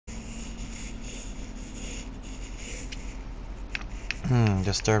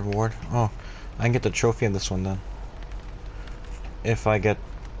Just third ward. Oh, I can get the trophy in this one then. If I get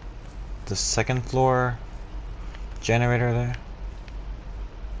the second floor generator there.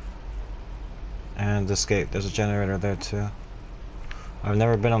 And this gate, there's a generator there too. I've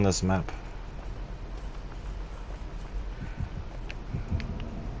never been on this map.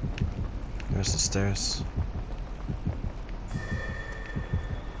 There's the stairs.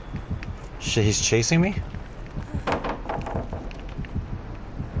 Shit, he's chasing me?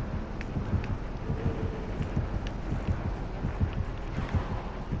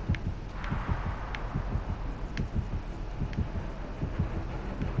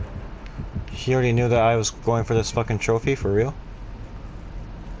 He already knew that I was going for this fucking trophy, for real?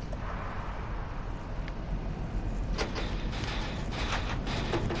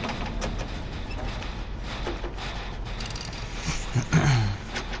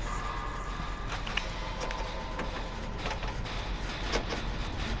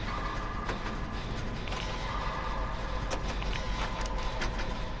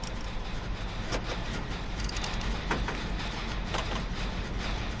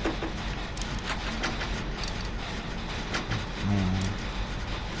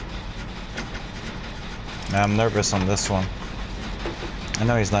 I'm nervous on this one. I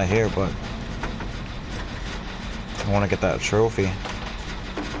know he's not here, but I want to get that trophy.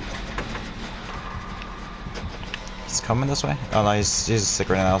 He's coming this way? Oh no, he's sick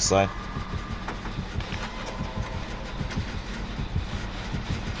right now outside.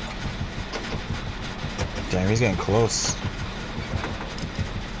 Damn, he's getting close.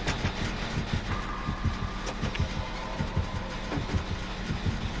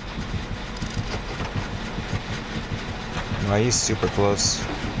 Oh, he's super close.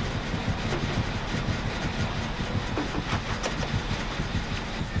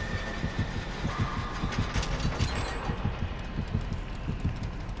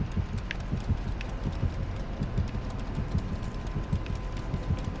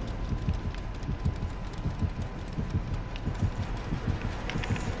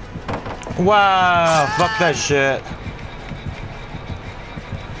 Wow, fuck that shit.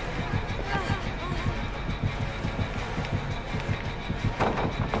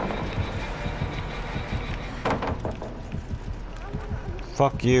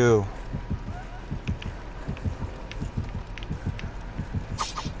 Fuck you.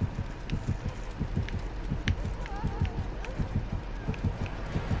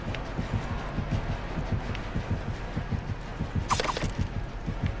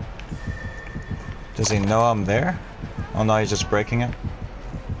 Does he know I'm there? Oh no, he's just breaking it.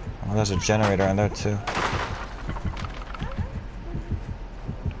 Oh, there's a generator in there too.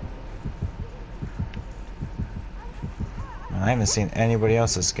 I haven't seen anybody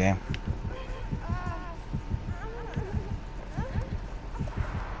else this game.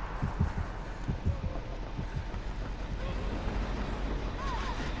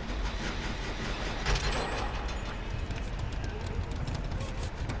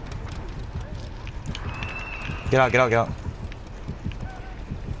 Get out, get out, get out.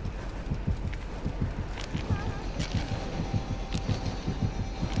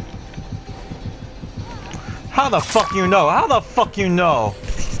 How the fuck you know? How the fuck you know?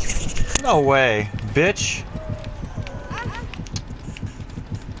 No way, bitch.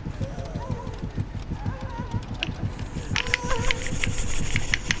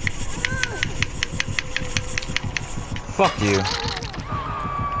 Fuck you.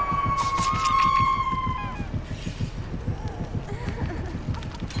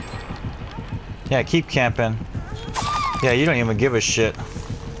 Yeah, keep camping. Yeah, you don't even give a shit.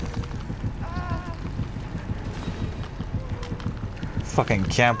 Fucking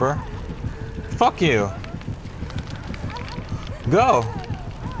camper. Fuck you. Go.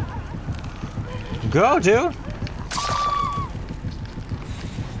 Go, dude.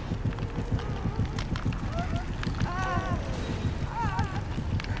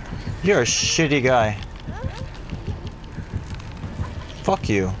 You're a shitty guy. Fuck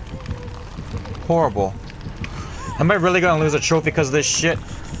you. Horrible. Am I really gonna lose a trophy because of this shit?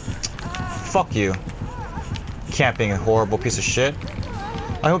 Fuck you. Camping, a horrible piece of shit.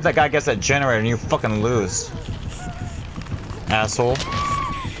 I hope that guy gets that generator and you fucking lose. Asshole.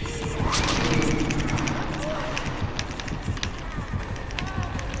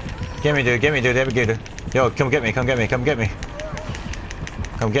 Get me, dude, get me, dude, get me, dude. Yo, come get me, come get me, come get me.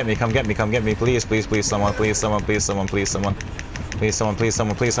 Come get me, come get me, come get me. Please, please, please, someone, please, someone, please, someone, please, someone. Please, someone, please,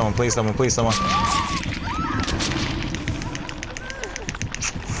 someone, please, someone, please, someone, please, someone.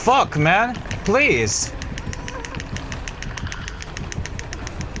 Fuck, man. Please.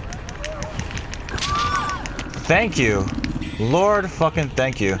 Thank you. Lord fucking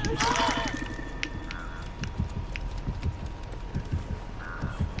thank you.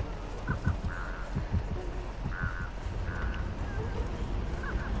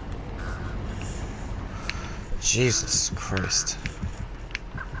 Jesus Christ.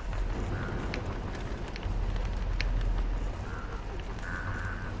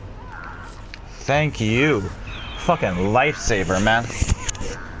 Thank you. Fucking lifesaver, man.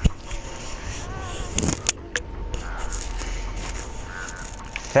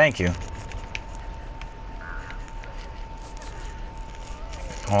 Thank you.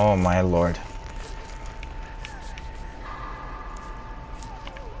 Oh my lord.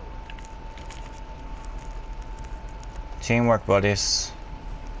 Teamwork, buddies.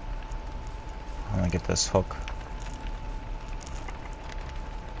 I'm gonna get this hook.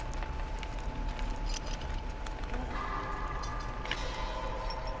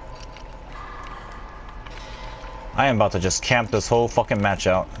 I am about to just camp this whole fucking match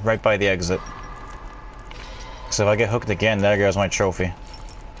out right by the exit. So if I get hooked again, there goes my trophy.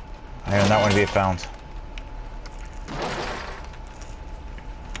 I am not going to be found.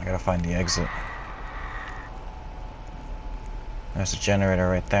 I gotta find the exit. There's a generator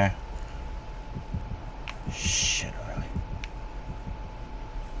right there. Shit, really.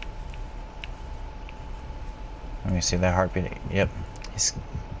 Let me see that heartbeat. Yep.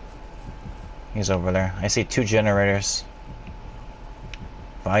 He's over there. I see 2 generators.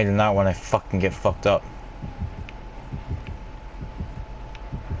 But I do not want to fucking get fucked up.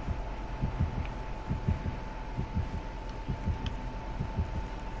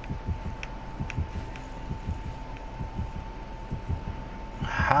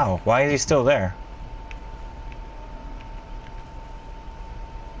 How? Why is he still there?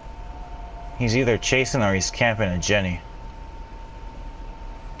 He's either chasing or he's camping a Jenny.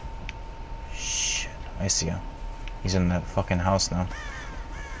 Shit, I see him. He's in that fucking house now.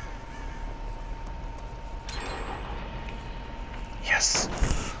 Yes.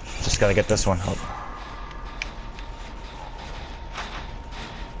 Just gotta get this one. Oh.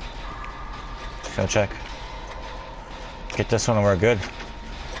 Go check. Get this one and we're good.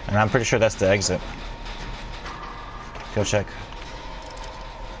 And I'm pretty sure that's the exit. Go check.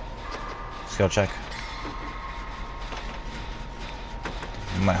 Let's go check.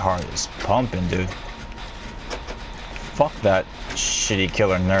 My heart is pumping, dude. Fuck that shitty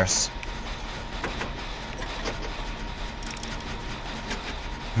killer nurse.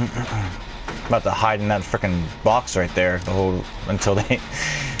 I'm about to hide in that freaking box right there the whole until they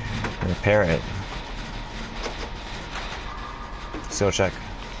repair it. Let's go check.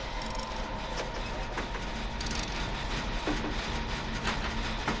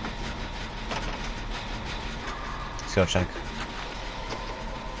 Skill check.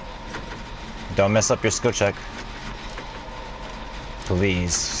 Don't mess up your skill check.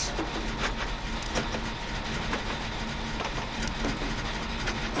 Please.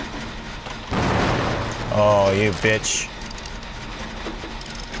 Oh, you bitch.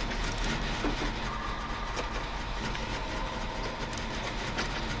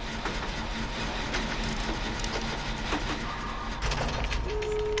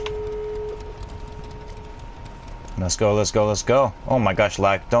 Let's go, let's go, let's go. Oh my gosh,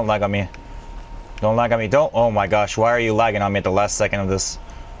 lag. Don't lag on me. Don't lag on me. Don't. Oh my gosh, why are you lagging on me at the last second of this?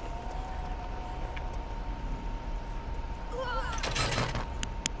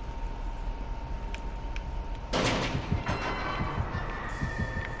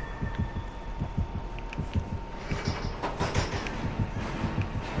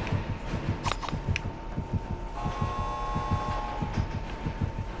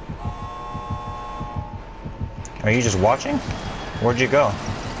 Are you just watching? Where'd you go?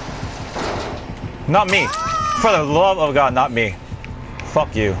 Not me! For the love of God, not me.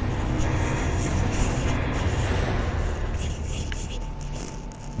 Fuck you.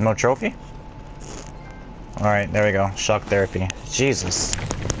 No trophy? Alright, there we go. Shock therapy. Jesus.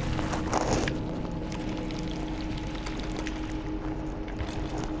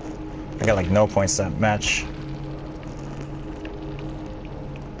 I got like no points that match.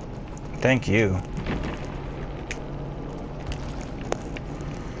 Thank you.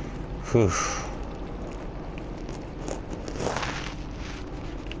 Whew.